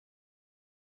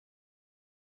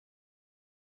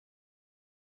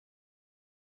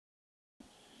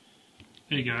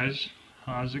Hey guys,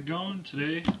 how's it going?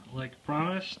 Today, like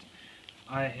promised,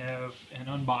 I have an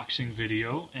unboxing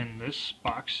video, and this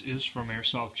box is from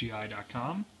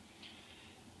airsoftgi.com,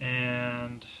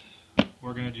 and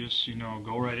we're gonna just,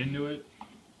 go right into it.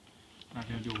 Not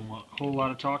gonna do a whole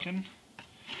lot of talking.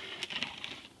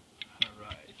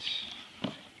 Alright.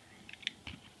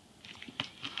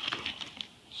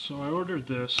 So I ordered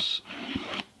this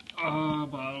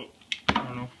about,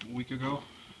 a week ago.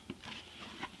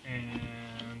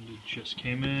 And it just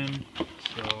came in,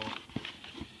 so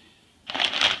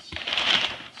let's see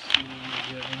what we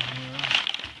get in here.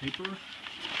 Paper.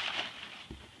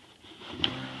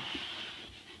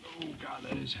 Oh god,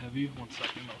 that is heavy. 1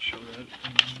 second, I'll show that in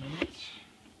a minute.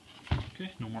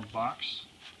 Okay, no more box.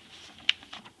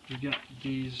 We got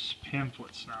these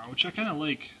pamphlets now, which I kind of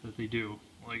like that they do.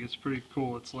 Like, it's pretty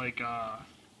cool. It's like, I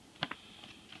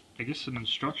guess an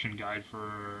instruction guide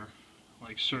for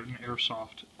like certain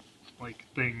airsoft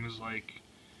things like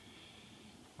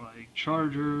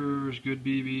chargers, good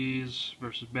BBs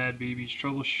versus bad BBs,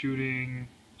 troubleshooting,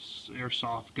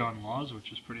 airsoft gun laws,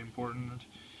 which is pretty important,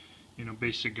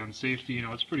 basic gun safety.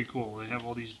 It's pretty cool. They have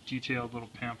all these detailed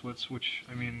little pamphlets, which,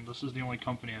 I mean, this is the only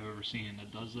company I've ever seen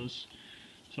that does this,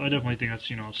 so I definitely think that's,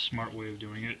 a smart way of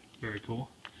doing it. Very cool.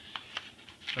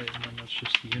 Right, and then that's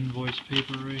just the invoice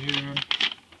paper right here.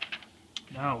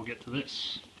 Now we'll get to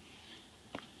this.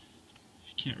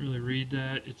 Can't really read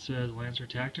that. It says Lancer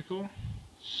Tactical,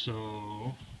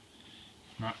 so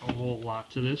not a whole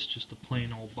lot to this, just a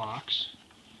plain old box.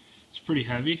 It's pretty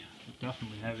heavy,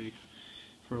 definitely heavy.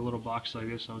 For a little box like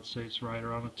this, I would say it's right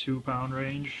around the 2-pound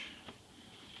range.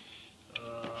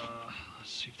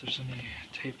 Let's see if there's any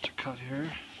tape to cut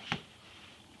here.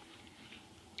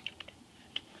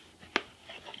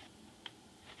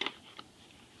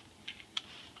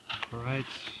 Alright,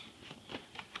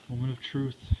 moment of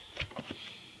truth.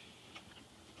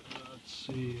 Let's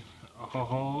see.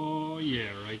 Oh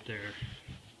yeah, right there.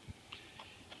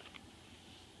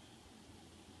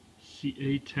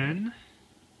 CA10,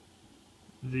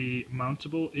 the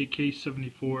mountable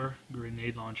AK74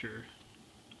 grenade launcher.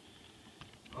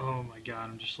 Oh my god,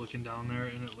 I'm just looking down there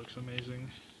and it looks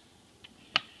amazing.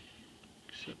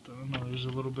 Except, I don't know, there's a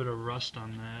little bit of rust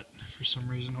on that for some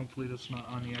reason. Hopefully that's not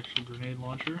on the actual grenade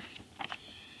launcher.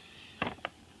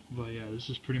 But yeah, this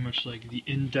is pretty much like the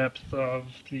in-depth of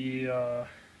the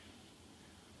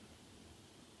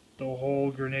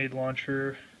whole grenade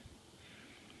launcher.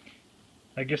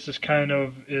 I guess this kind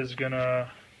of is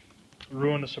gonna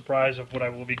ruin the surprise of what I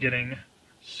will be getting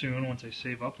soon once I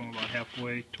save up. I'm about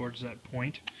halfway towards that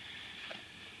point.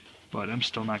 But I'm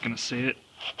still not gonna say it.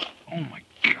 Oh my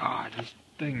god, this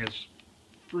thing is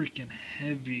freaking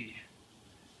heavy.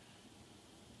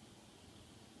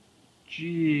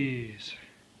 Jeez.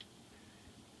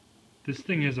 This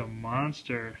thing is a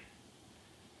monster.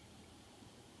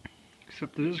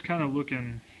 Except it is kind of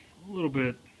looking a little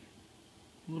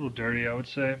dirty, I would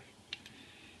say.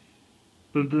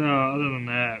 But other than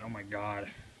that, oh my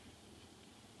god.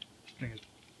 This thing is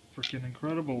freaking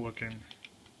incredible looking.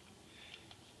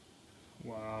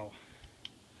 Wow.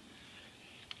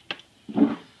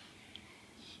 So,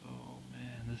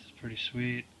 man, this is pretty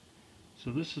sweet. So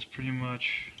this is pretty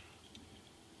much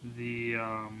the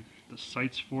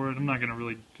sights for it. I'm not gonna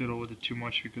really fiddle with it too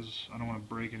much because I don't want to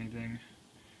break anything.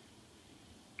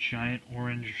 Giant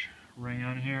orange ring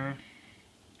on here.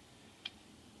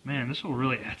 Man, this will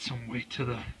really add some weight to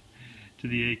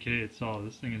the AK itself.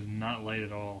 This thing is not light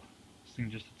at all. This thing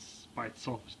just by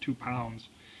itself is 2 pounds.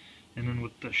 And then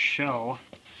with the shell,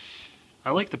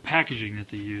 I like the packaging that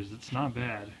they use. It's not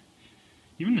bad.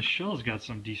 Even the shell's got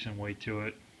some decent weight to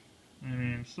it. I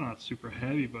mean, it's not super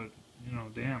heavy, but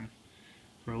damn,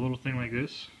 for a little thing like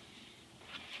this,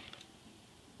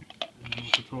 and then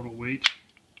with the total weight,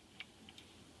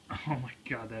 oh my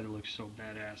god, that looks so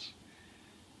badass.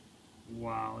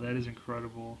 Wow, that is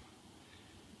incredible.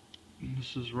 And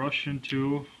this is Russian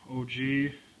too, OG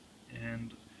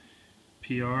and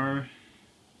PR.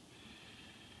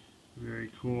 Very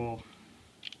cool.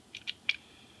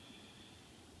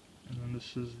 And then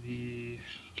this is the,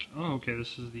 oh okay,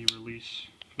 this is the release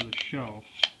for the shell.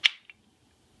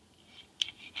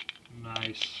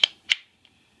 Nice.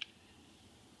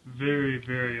 Very,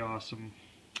 very awesome.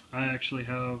 I actually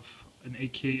have an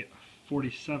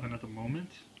AK47 at the moment.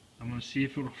 I'm going to see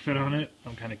if it'll fit on it.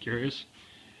 I'm kind of curious.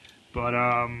 But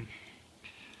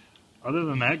other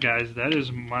than that, guys, that is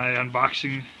my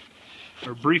unboxing,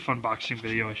 or brief unboxing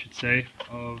video, I should say,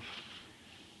 of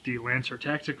the Lancer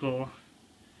Tactical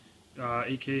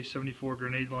AK74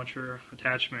 grenade launcher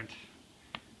attachment.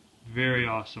 Very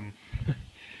awesome.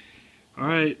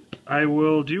 Alright, I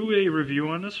will do a review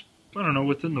on this I don't know,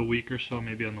 within the week or so,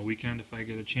 maybe on the weekend if I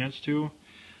get a chance to.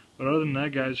 But other than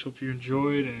that, guys, hope you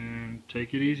enjoyed, and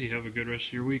take it easy. Have a good rest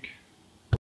of your week.